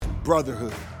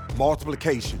brotherhood,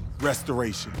 multiplication,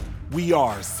 restoration. We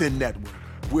are Sin Network.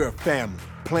 We're a family,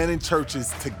 planting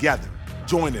churches together.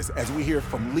 Join us as we hear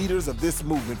from leaders of this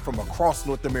movement from across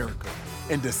North America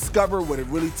and discover what it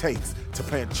really takes to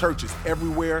plant churches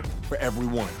everywhere for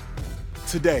everyone.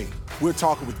 Today, we're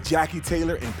talking with Jackie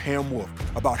Taylor and Pam Wolf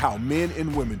about how men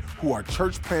and women who are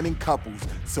church planting couples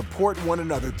support one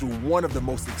another through one of the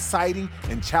most exciting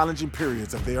and challenging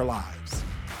periods of their lives.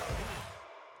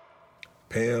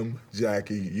 Pam,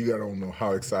 Jackie, you gotta know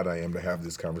how excited I am to have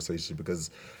this conversation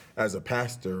because as a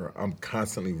pastor, I'm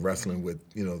constantly wrestling with,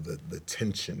 the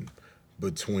tension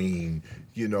between,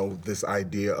 this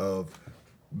idea of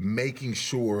making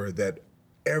sure that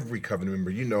every covenant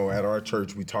member, at our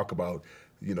church, we talk about,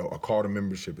 a call to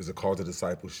membership is a call to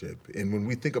discipleship. And when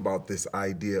we think about this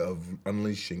idea of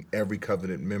unleashing every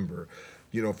covenant member,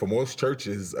 for most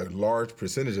churches, a large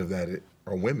percentage of that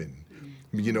are women.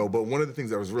 But one of the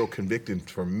things that was real convicting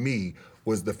for me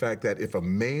was the fact that if a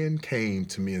man came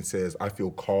to me and says, I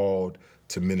feel called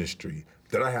to ministry,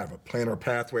 that I have a plan or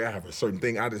pathway, I have a certain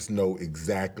thing, I just know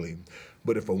exactly.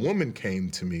 But if a woman came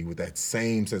to me with that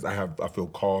same sense, I feel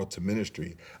called to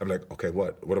ministry, I'm like, okay,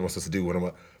 what am I supposed to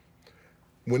do?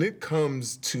 When it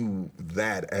comes to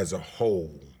that as a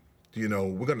whole, we're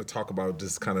going to talk about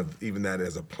just kind of even that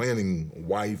as a planning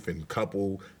wife and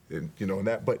couple, and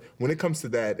that. But when it comes to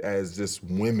that as just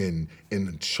women in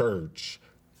the church,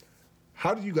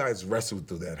 how do you guys wrestle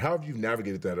through that? How have you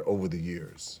navigated that over the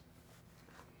years?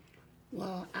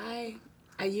 Well, I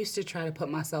used to try to put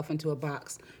myself into a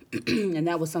box, and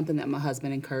that was something that my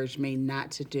husband encouraged me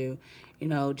not to do.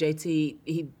 JT,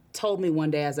 he told me one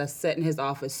day as I sat in his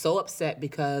office so upset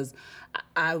because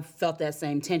I felt that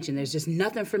same tension. There's just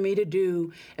nothing for me to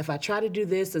do. If I try to do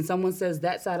this and someone says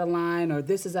that's out of line or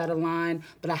this is out of line,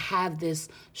 but I have this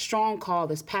strong call,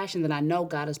 this passion that I know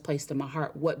God has placed in my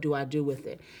heart, what do I do with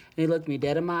it? And he looked me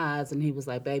dead in my eyes and he was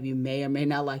like, babe, you may or may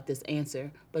not like this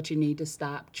answer, but you need to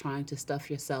stop trying to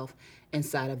stuff yourself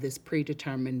inside of this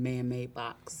predetermined man-made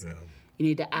box. Yeah. You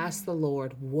need to ask the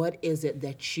Lord, what is it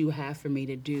that you have for me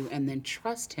to do? And then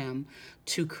trust him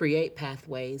to create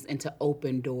pathways and to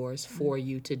open doors for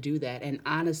you to do that. And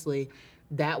honestly,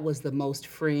 that was the most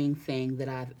freeing thing that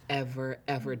I've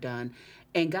ever done.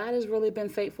 And God has really been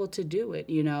faithful to do it.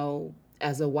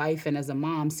 As a wife and as a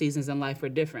mom, seasons in life are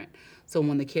different. So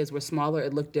when the kids were smaller,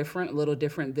 it looked different, a little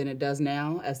different than it does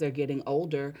now as they're getting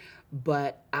older.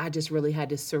 But I just really had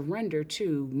to surrender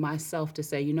to myself to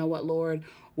say, you know what, Lord,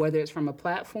 whether it's from a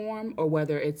platform or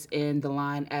whether it's in the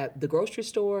line at the grocery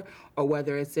store or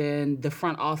whether it's in the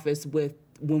front office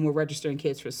when we're registering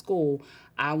kids for school,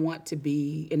 I want to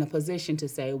be in a position to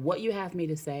say what you have me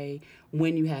to say,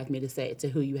 when you have me to say it, to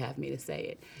who you have me to say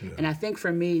it. Yeah. And I think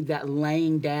for me, that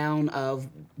laying down of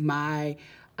my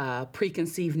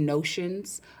preconceived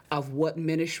notions of what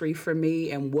ministry for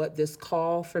me and what this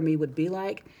call for me would be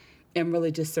like, and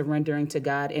really just surrendering to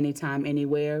God anytime,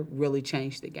 anywhere, really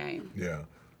changed the game. Yeah.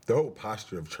 The whole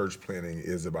posture of church planting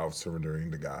is about surrendering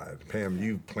to God. Pam,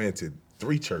 you've planted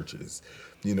 3 churches,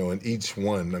 in each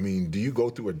one. Do you go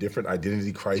through a different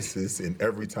identity crisis in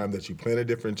every time that you plant a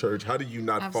different church? How do you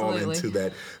not Absolutely. fall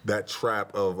into that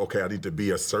trap of, okay, I need to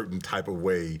be a certain type of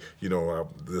way,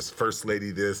 this first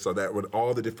lady this or that, with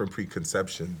all the different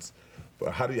preconceptions?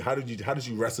 But how did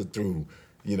you wrestle through,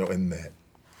 in that?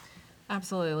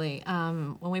 Absolutely.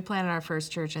 When we planted our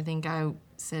first church, I think I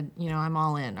said, I'm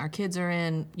all in. Our kids are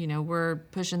in. We're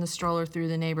pushing the stroller through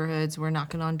the neighborhoods. We're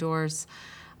knocking on doors.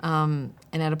 And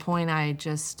at a point, I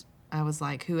was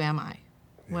like, who am I?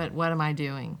 What am I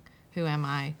doing? Who am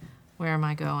I? Where am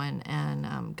I going?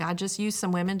 And God just used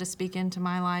some women to speak into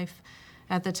my life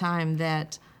at the time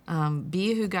that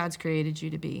be who God's created you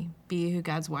to be who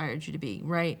God's wired you to be,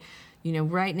 right?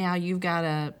 Right now you've got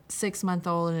a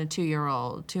 6-month-old and a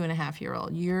 2-year-old,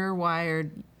 2.5-year-old. You're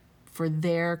wired for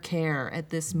their care at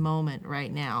this moment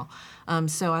right now.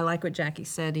 So I like what Jackie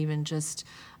said, even just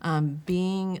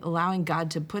allowing God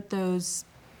to put those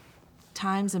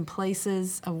times and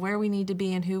places of where we need to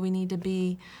be and who we need to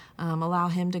be, allow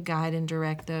him to guide and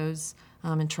direct those.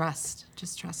 And trust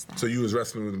that. So you was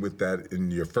wrestling with that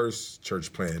in your first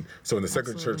church plan. So in the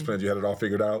second church plan, you had it all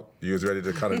figured out? You was ready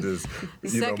to kind of just,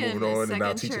 moving on and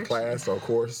now teach a class or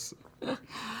course?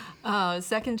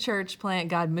 Second church plant,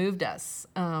 God moved us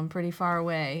pretty far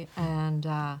away, and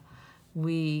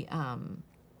we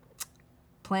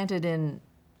planted in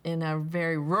a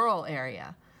very rural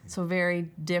area, so very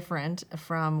different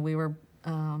from, we were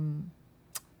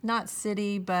not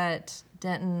city, but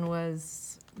Denton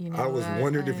was, I was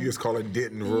wondering if you was calling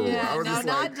Denton rural. Yeah, I was no, just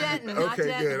not like, Denton. Okay, not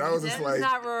Denton. good. I was Denton's just like,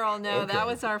 not rural. No, okay. That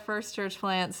was our first church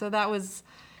plant. So that was,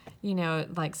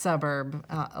 like suburb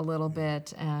a little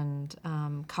bit, and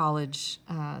college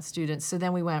students. So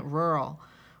then we went rural.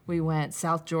 We went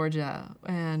South Georgia,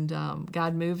 and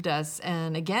God moved us,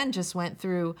 and again, just went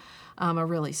through a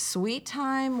really sweet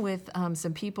time with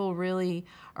some people really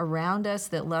around us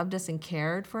that loved us and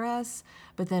cared for us,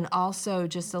 but then also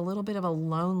just a little bit of a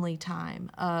lonely time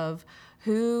of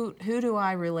who do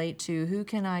I relate to, who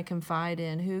can I confide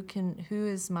in, who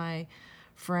is my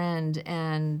friend,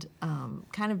 and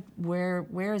kind of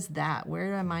where is that?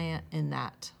 Where am I in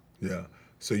that? Yeah.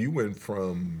 So you went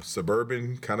from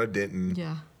suburban, kind of Denton,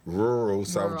 Yeah. rural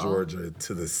South Rural. Georgia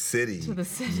to the city,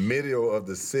 middle of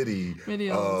the city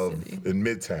Middle of the city. in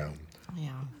Midtown.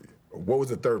 Yeah. What was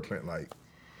the third plant like?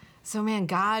 So man,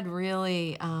 God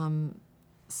really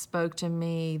spoke to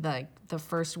me like the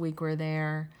first week we're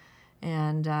there,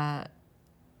 and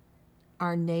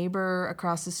our neighbor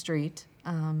across the street,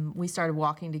 we started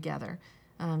walking together.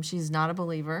 She's not a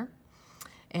believer,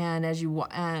 and as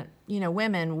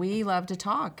women, we love to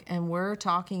talk, and we're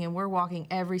talking and we're walking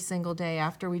every single day.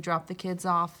 After we drop the kids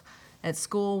off at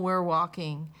school, we're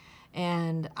walking.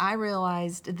 And I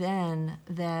realized then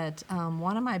that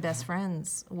one of my best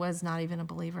friends was not even a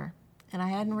believer. And I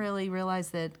hadn't really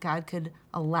realized that God could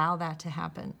allow that to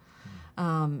happen.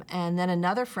 And then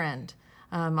another friend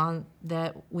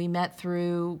that we met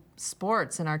through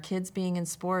sports and our kids being in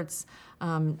sports,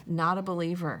 not a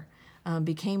believer,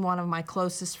 became one of my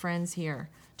closest friends here.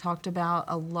 Talked about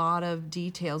a lot of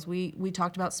details. We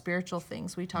talked about spiritual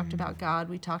things. We talked about God.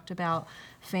 We talked about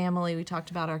family. We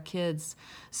talked about our kids.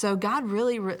 So God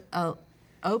really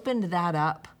opened that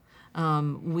up.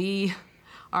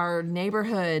 Our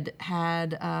neighborhood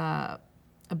had a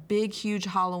big, huge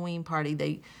Halloween party.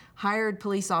 They hired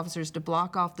police officers to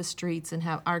block off the streets and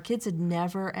our kids had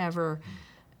never, ever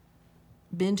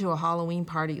been to a Halloween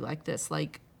party like this,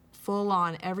 like full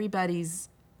on, everybody's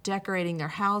decorating their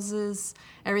houses,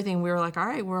 everything. We were like, all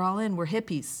right, we're all in. We're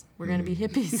hippies. We're going to be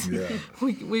hippies. Yeah.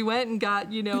 We went and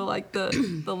got, like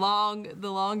the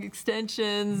long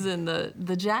extensions and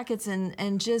the jackets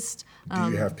and just.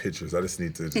 Do you have pictures? I just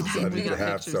need to. I need to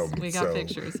have pictures. some. We got So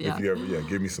pictures. Yeah. If you ever,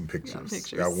 give me some pictures.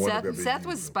 Pictures. I want to be able to Seth use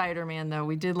was them. Spider-Man, though.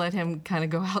 We did let him kind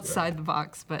of go outside the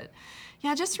box, but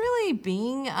yeah, just really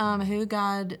being who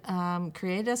God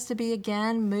created us to be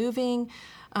again, moving,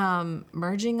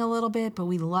 merging a little bit, but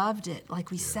we loved it. Like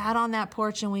we sat on that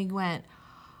porch and we went,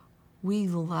 we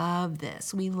love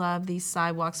this. We love these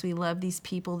sidewalks. We love these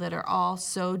people that are all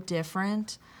so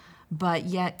different, but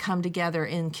yet come together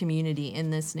in community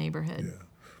in this neighborhood. Yeah.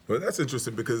 Well, that's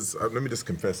interesting because let me just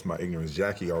confess my ignorance.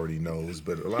 Jackie already knows,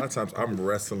 but a lot of times I'm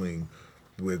wrestling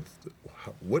with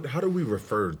how do we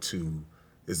refer to?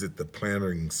 Is it the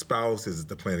planning spouse? Is it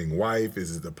the planning wife?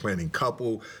 Is it the planning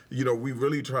couple? We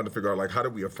really trying to figure out, like, how do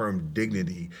we affirm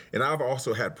dignity? And I've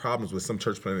also had problems with some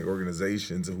church planning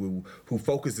organizations who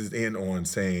focuses in on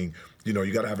saying, you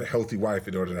got to have a healthy wife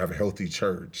in order to have a healthy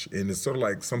church. And it's sort of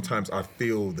like sometimes I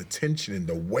feel the tension and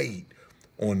the weight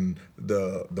on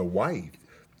the wife,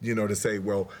 to say,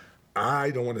 well, I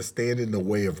don't want to stand in the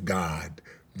way of God,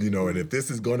 and if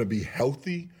this is going to be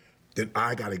healthy, then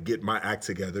I got to get my act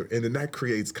together. And then that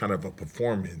creates kind of a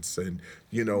performance. And,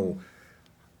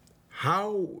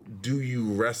 how do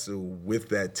you wrestle with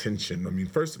that tension? I mean,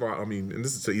 first of all, and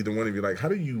this is to either one of you, like, how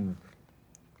do you,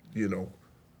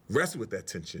 wrestle with that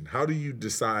tension? How do you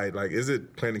decide, like, is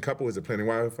it planning couple? Is it planning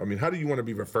wife? I mean, how do you want to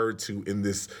be referred to in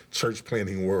this church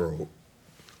planning world?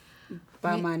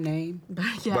 By my name.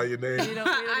 Yeah. By your name? We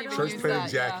don't even Church use planning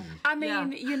that, Jackie. I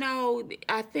mean,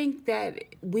 I think that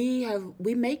we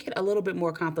make it a little bit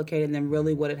more complicated than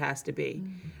really what it has to be.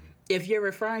 Mm-hmm. If you're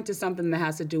referring to something that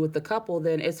has to do with the couple,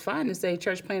 then it's fine to say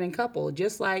church planning couple.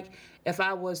 Just like if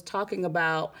I was talking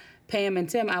about Pam and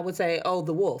Tim, I would say, oh,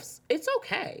 the Wolves. It's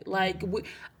okay. Like,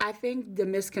 I think the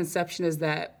misconception is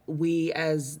that we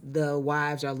as the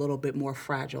wives are a little bit more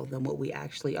fragile than what we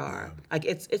actually are. Yeah. Like,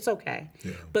 it's okay.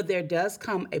 Yeah. But there does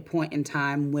come a point in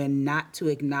time when not to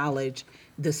acknowledge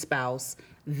the spouse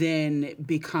then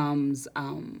becomes,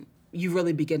 you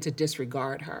really begin to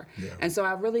disregard her. Yeah. And so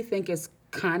I really think it's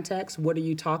context. What are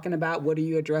you talking about? What are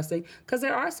you addressing? Because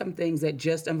there are some things that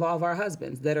just involve our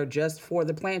husbands that are just for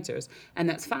the planters, and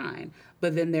that's fine.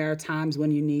 But then there are times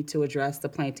when you need to address the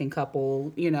planting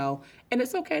couple, and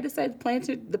it's okay to say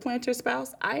the planter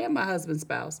spouse. I am my husband's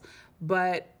spouse,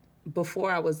 but before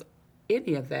I was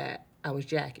any of that, I was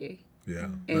Jackie. Yeah,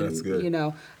 and that's good.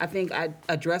 I think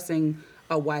addressing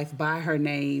a wife by her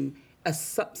name,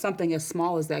 something as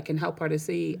small as that can help her to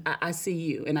see. I see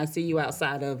you, and I see you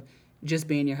outside of just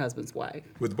being your husband's wife.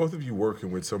 With both of you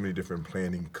working with so many different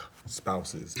planning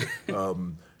spouses,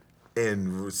 and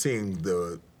seeing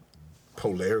the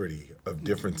polarity of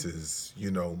differences,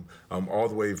 all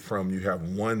the way from you have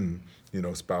one,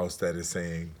 spouse that is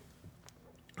saying,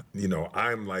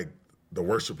 I'm like the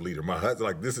worship leader. My husband,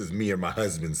 like, this is me and my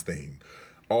husband's thing.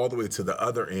 All the way to the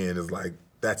other end is like,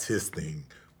 that's his thing,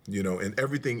 and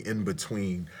everything in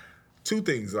between. Two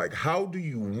things, like, how do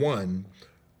you, one,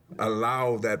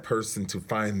 allow that person to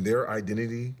find their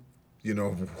identity,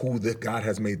 who that God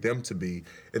has made them to be?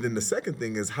 And then the second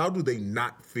thing is, how do they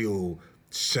not feel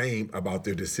shame about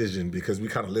their decision, because we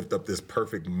kind of lift up this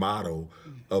perfect model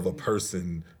of a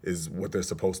person is what they're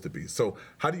supposed to be. So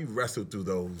how do you wrestle through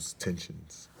those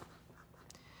tensions?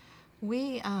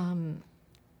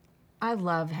 I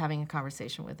love having a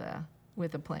conversation with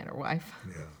a planner wife.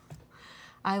 Yeah.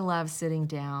 I love sitting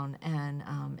down and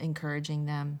encouraging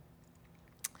them,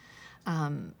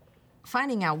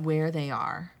 finding out where they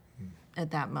are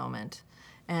at that moment.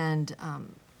 And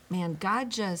man, God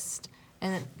just,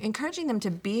 and encouraging them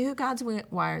to be who God's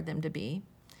wired them to be,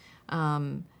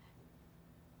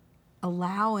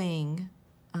 allowing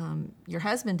your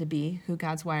husband to be who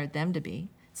God's wired them to be.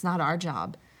 It's not our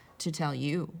job to tell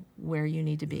you where you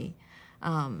need to be.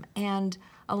 And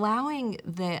allowing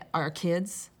our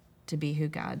kids to be who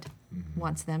God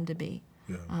wants them to be.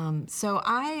 Yeah. So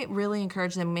I really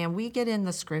encourage them, man, we get in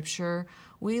the scripture,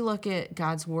 we look at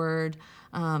God's word,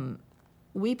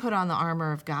 we put on the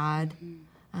armor of God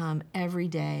every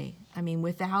day. I mean,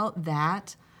 without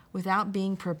that, without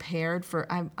being prepared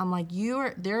for, I'm like,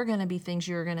 there are going to be things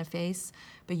you're going to face,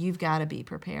 but you've got to be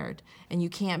prepared. And you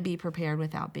can't be prepared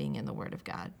without being in the word of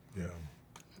God. Yeah.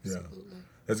 Yeah.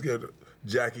 That's good.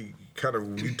 Jackie, kind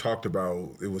of, you talked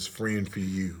about it was freeing for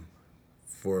you,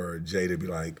 for Jay to be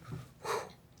like,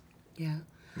 Yeah.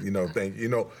 thank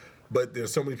you. But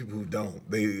there's so many people who don't.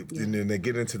 And then they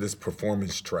get into this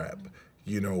performance trap,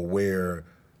 where,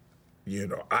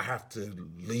 I have to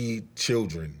lead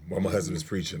children while my husband's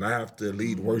preaching. I have to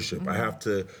lead worship. I have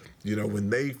to, when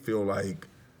they feel like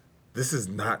this is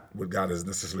not what God has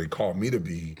necessarily called me to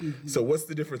be. So what's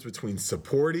the difference between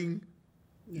supporting,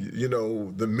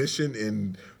 the mission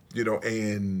and,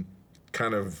 and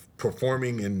kind of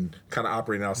performing and kind of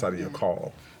operating outside of your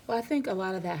call? Well, I think a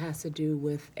lot of that has to do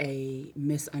with a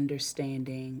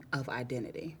misunderstanding of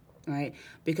identity, right?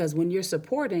 Because when you're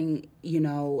supporting,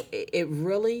 it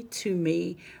really, to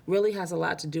me, really has a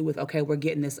lot to do with, okay, we're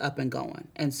getting this up and going.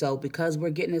 And so because we're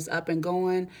getting this up and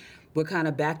going, we're kind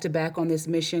of back to back on this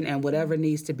mission, and whatever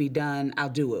needs to be done, I'll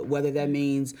do it. Whether that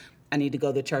means I need to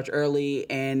go to church early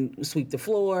and sweep the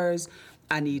floors,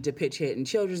 I need to pitch hit in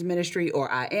children's ministry,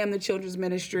 or I am the children's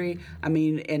ministry. I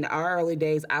mean, in our early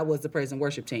days, I was the praise and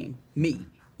worship team, me,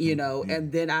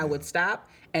 and then I would stop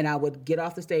and I would get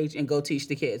off the stage and go teach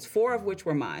the kids, 4 of which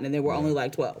were mine, and there were only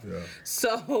like 12. Yeah.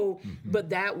 So,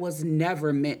 but that was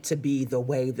never meant to be the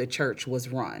way the church was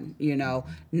run,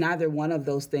 Neither one of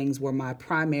those things were my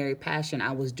primary passion.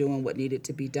 I was doing what needed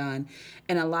to be done.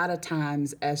 And a lot of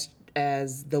times as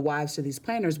the wives to these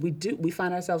planners, we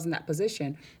find ourselves in that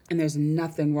position, and there's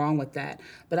nothing wrong with that.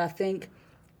 But I think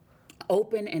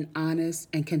open and honest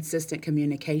and consistent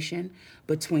communication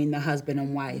between the husband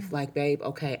and wife, like, babe,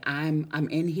 okay, I'm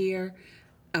in here,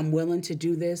 I'm willing to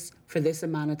do this for this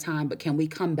amount of time, but can we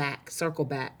circle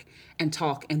back and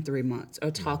talk in 3 months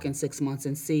or talk in 6 months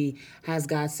and see, has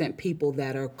God sent people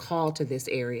that are called to this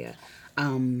area?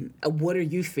 What are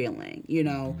you feeling?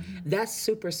 That's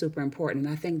super, super important.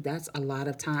 And I think that's a lot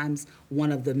of times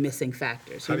one of the missing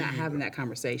factors. You're not having that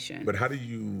conversation. But how do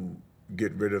you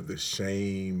get rid of the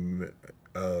shame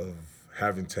of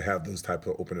having to have those type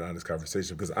of open and honest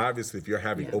conversations? Because obviously if you're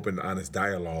having open and honest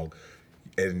dialogue,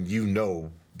 and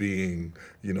being,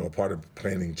 a part of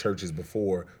planning churches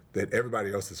before, that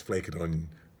everybody else is flaking on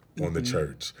the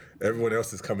church. Everyone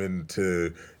else is coming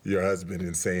to your husband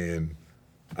and saying,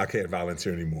 I can't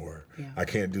volunteer anymore. Yeah. I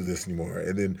can't do this anymore.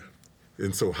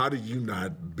 And so how do you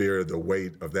not bear the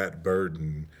weight of that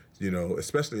burden,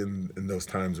 especially in those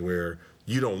times where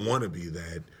you don't want to be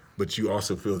that, but you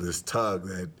also feel this tug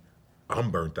that I'm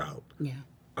burnt out. Yeah.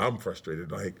 I'm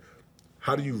frustrated. Like,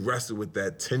 how do you wrestle with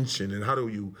that tension, and how do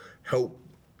you help,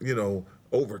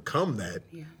 overcome that?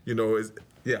 Yeah.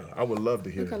 I would love to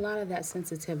hear. I think a lot of that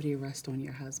sensitivity rests on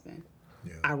your husband.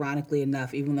 Yeah. Ironically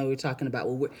enough, even though we're talking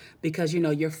about, because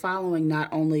you're following not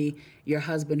only your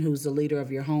husband who's the leader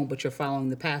of your home, but you're following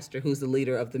the pastor who's the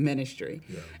leader of the ministry.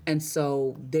 Yeah. And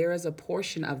so there is a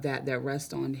portion of that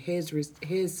rests on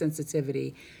his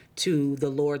sensitivity to the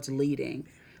Lord's leading,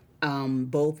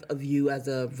 both of you as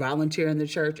a volunteer in the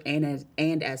church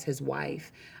and as his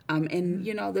wife. And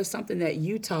there's something that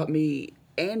you taught me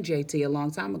and JT a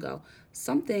long time ago.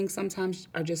 Some things sometimes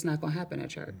are just not going to happen at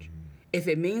church. If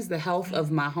it means the health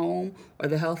of my home or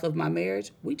the health of my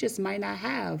marriage, we just might not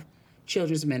have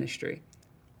children's ministry.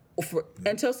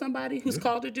 Until somebody who's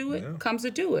called to do it comes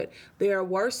to do it. There are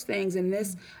worse things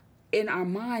in our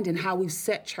mind and how we've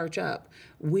set church up.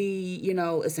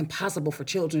 It's impossible for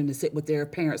children to sit with their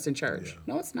parents in church.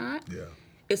 No, it's not. Yeah.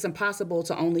 It's impossible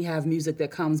to only have music that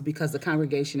comes because the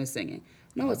congregation is singing.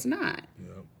 No, it's not. Yeah.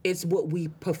 It's what we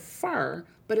prefer,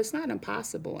 but it's not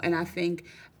impossible. And I think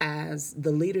as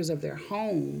the leaders of their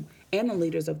home and the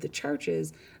leaders of the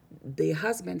churches, the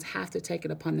husbands have to take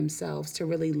it upon themselves to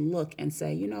really look and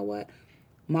say, you know what,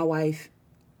 my wife,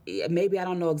 maybe I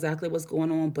don't know exactly what's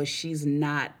going on, but she's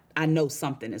not, I know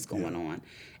something is going on.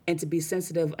 And to be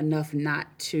sensitive enough not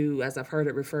to, as I've heard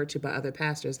it referred to by other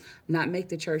pastors, not make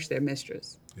the church their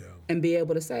mistress. Yeah. And be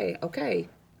able to say, okay,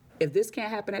 if this can't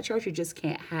happen at church, it just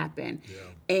can't happen.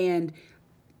 Yeah. And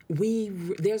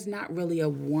there's not really a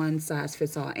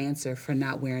one-size-fits-all answer for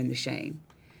not wearing the shame.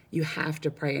 You have to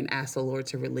pray and ask the Lord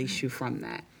to release you from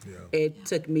that. Yeah. It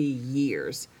took me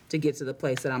years to get to the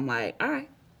place that I'm like, all right,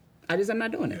 I'm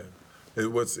not doing it.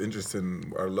 What's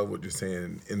interesting, I love what you're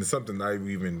saying, and it's something I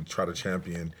even try to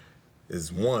champion,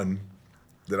 is one,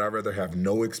 that I'd rather have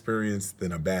no experience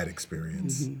than a bad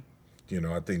experience.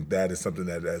 I think that is something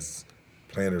that as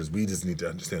planners, we just need to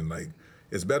understand, like,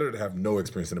 it's better to have no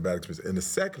experience than a bad experience. And the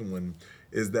second one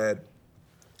is that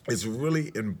it's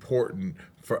really important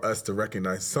for us to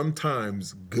recognize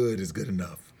sometimes good is good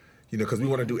enough, because we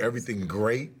want to do everything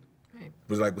great, Right.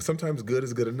 but sometimes good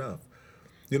is good enough.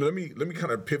 Let me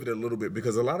kind of pivot a little bit,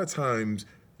 because a lot of times,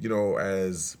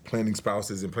 as planning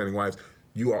spouses and planning wives,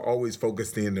 you are always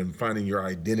focused in on finding your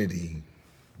identity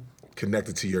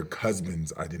connected to your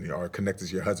husband's identity or connected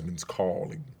to your husband's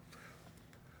calling.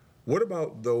 What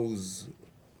about those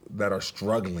that are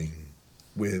struggling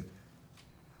with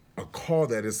a call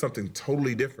that is something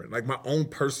totally different, like my own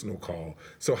personal call?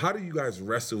 So how do you guys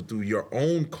wrestle through your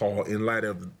own call in light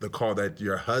of the call that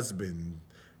your husband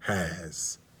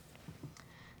has?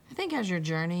 I think as you're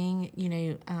journeying,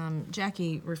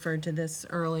 Jackie referred to this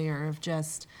earlier of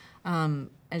just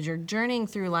as you're journeying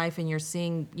through life and you're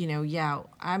seeing,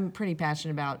 I'm pretty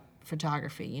passionate about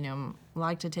photography. I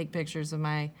like to take pictures of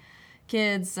my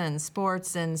kids and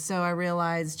sports. And so I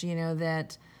realized,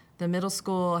 that the middle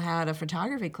school had a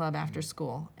photography club after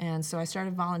school. And so I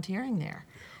started volunteering there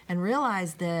and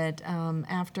realized that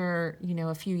after,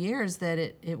 a few years that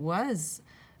it was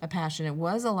a passion. It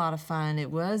was a lot of fun.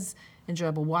 It was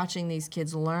enjoyable watching these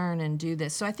kids learn and do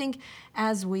this. So I think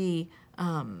as we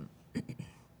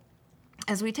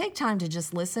take time to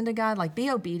just listen to God, like be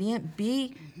obedient,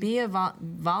 be a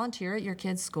volunteer at your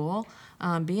kid's school,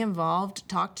 be involved,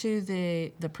 talk to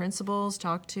the principals,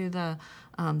 talk to the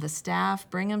staff,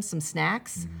 bring them some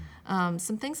snacks,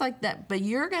 some things like that. But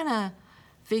you're gonna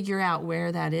figure out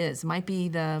where that is. It might be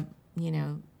the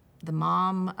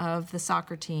mom of the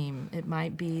soccer team. It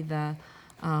might be the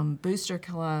booster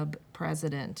club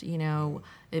president.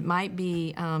 It might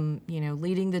be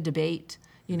leading the debate.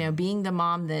 Being the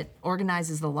mom that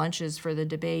organizes the lunches for the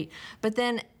debate. But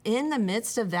then in the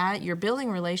midst of that, you're building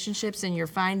relationships and you're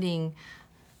finding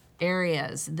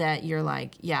areas that you're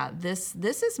like, yeah, this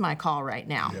is my call right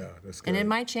now. Yeah, that's good. And it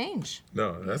might change.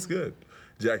 No, that's good.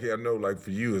 Jackie, I know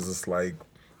for you, it's just like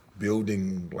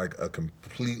building a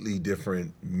completely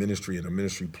different ministry and a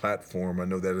ministry platform. I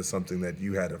know that is something that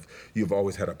you've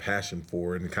always had a passion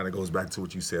for, and it kind of goes back to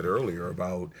what you said earlier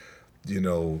about,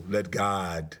 let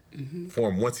God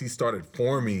form. Once he started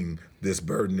forming this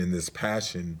burden and this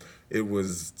passion, it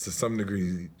was to some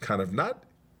degree kind of not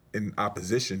in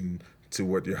opposition to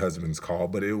what your husband's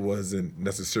called, but it wasn't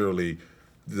necessarily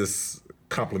this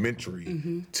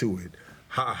complementary to it.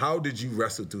 How did you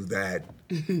wrestle through that?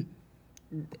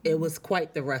 It was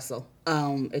quite the wrestle.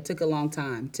 It took a long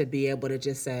time to be able to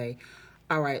just say,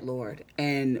 all right, Lord.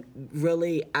 And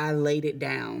really, I laid it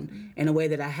down in a way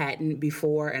that I hadn't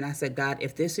before. And I said, God,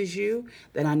 if this is you,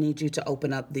 then I need you to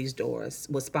open up these doors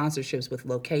with sponsorships, with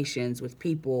locations, with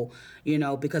people,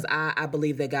 because I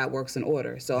believe that God works in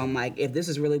order. So I'm like, if this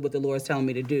is really what the Lord's telling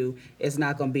me to do, it's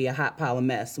not going to be a hot pile of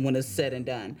mess when it's said and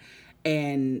done.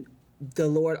 And the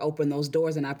Lord opened those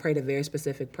doors, and I prayed a very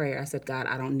specific prayer. I said, God,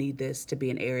 I don't need this to be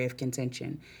an area of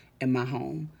contention in my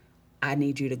home. I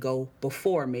need you to go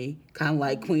before me, kind of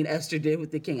like Queen Esther did with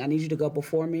the king. I need you to go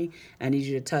before me. I need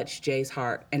you to touch Jay's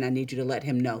heart, and I need you to let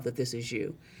him know that this is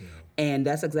you. Yeah. And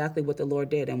that's exactly what the Lord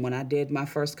did. And when I did my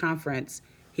first conference,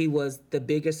 he was the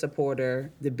biggest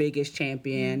supporter, the biggest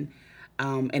champion.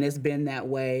 And it's been that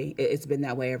way. It's been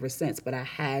that way ever since. But I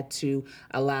had to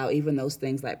allow even those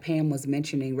things like Pam was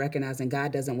mentioning, recognizing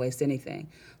God doesn't waste anything.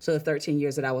 So the 13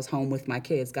 years that I was home with my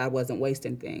kids, God wasn't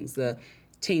wasting things. The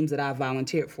teams that I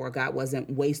volunteered for, God wasn't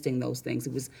wasting those things.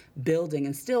 He was building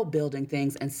and still building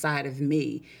things inside of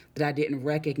me that I didn't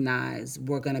recognize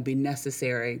were going to be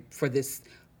necessary for this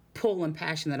pull and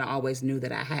passion that I always knew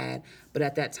that I had. But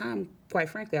at that time, quite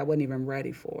frankly, I wasn't even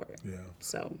ready for it. Yeah.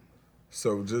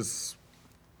 So just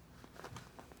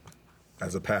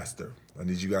as a pastor, I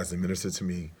need you guys to minister to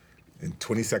me in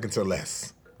 20 seconds or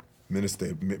less.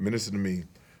 Minister to me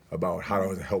about how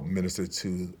to help minister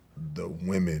to the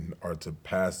women or to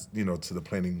pass, to the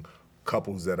planning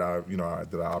couples that I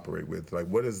operate with. Like,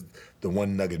 what is the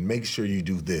one nugget? Make sure you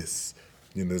do this.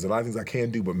 There's a lot of things I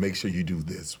can do, but make sure you do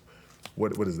this.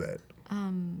 What is that?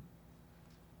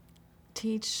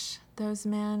 Teach those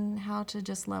men how to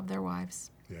just love their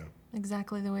wives. Yeah.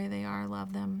 Exactly the way they are.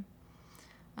 Love them.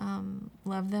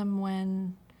 Love them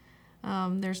when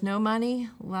there's no money.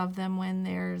 Love them when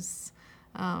there's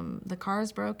the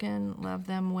car's broken. Love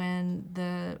them when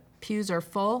the pews are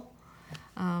full.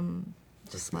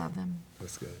 Just love them.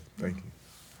 That's good. Thank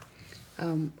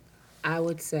you. I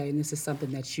would say, and this is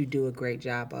something that you do a great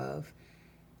job of,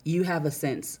 you have a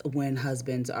sense when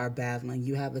husbands are battling.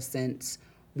 You have a sense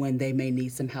when they may need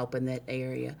some help in that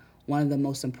area. One of the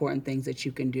most important things that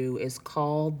you can do is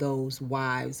call those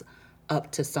wives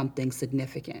up to something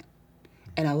significant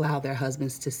and allow their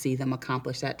husbands to see them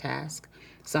accomplish that task.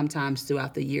 Sometimes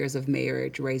throughout the years of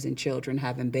marriage, raising children,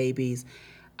 having babies,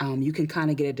 you can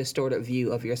kind of get a distorted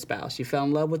view of your spouse. You fell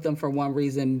in love with them for one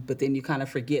reason, but then you kind of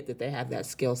forget that they have that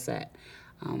skill set.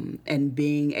 And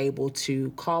being able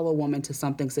to call a woman to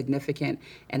something significant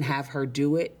and have her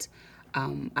do it,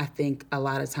 I think a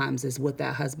lot of times is what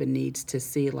that husband needs to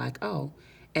see, like, oh,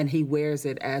 and he wears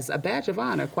it as a badge of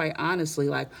honor, quite honestly,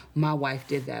 like, my wife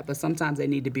did that. But sometimes they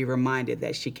need to be reminded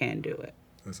that she can do it.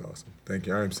 That's awesome. Thank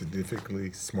you. I am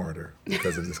significantly smarter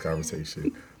because of this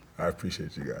conversation. I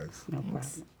appreciate you guys. No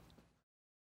problem.